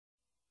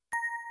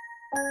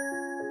I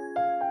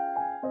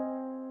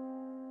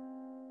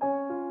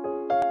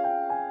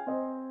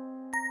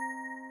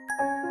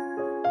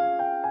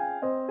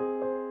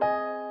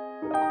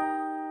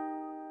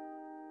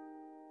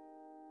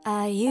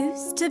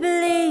used to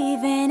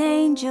believe in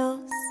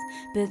angels,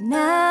 but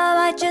now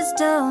I just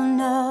don't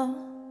know.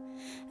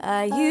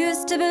 I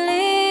used to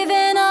believe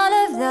in all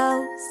of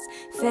those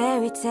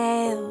fairy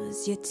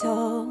tales you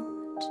told.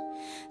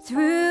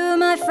 Through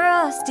my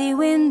frosty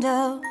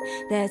window,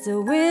 there's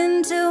a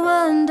winter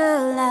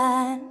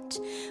wonderland,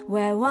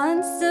 where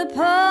once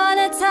upon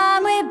a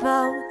time we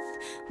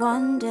both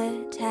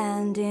wandered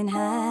hand in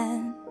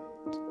hand.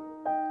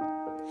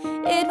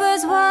 It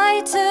was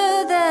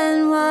whiter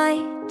than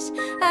white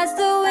as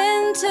the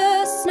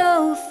winter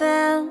snow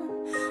fell.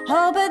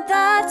 Oh, but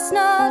that's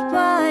not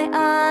why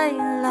I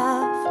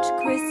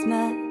loved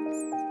Christmas.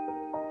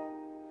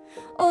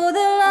 Oh,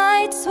 the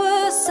lights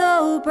were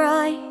so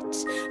bright,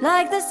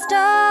 like the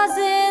stars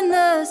in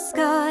the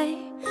sky.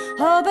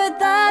 Oh, but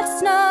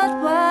that's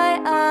not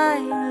why I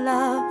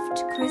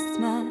loved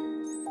Christmas.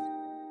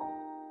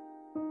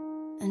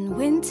 And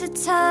winter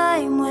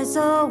time was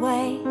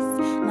always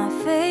my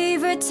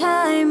favorite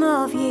time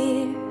of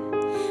year.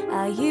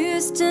 I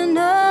used to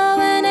know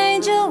an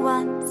angel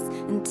once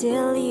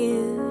until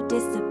you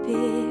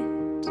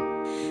disappeared.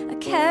 I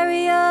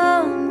carry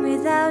on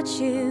without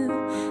you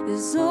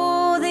as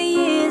all the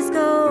years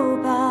go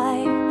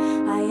by.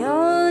 I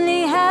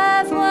only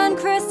have one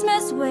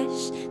Christmas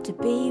wish, to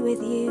be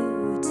with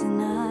you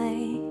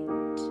tonight.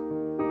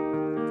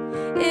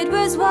 It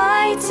was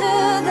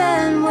whiter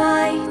than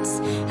white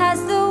as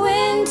the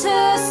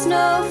winter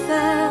snow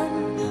fell.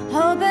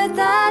 Oh, but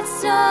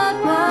that's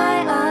not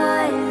why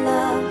I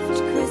loved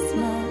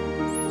Christmas.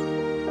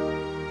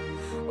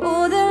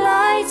 Oh, the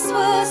lights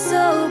were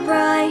so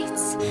bright,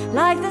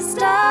 like the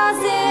stars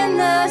in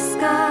the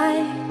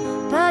sky.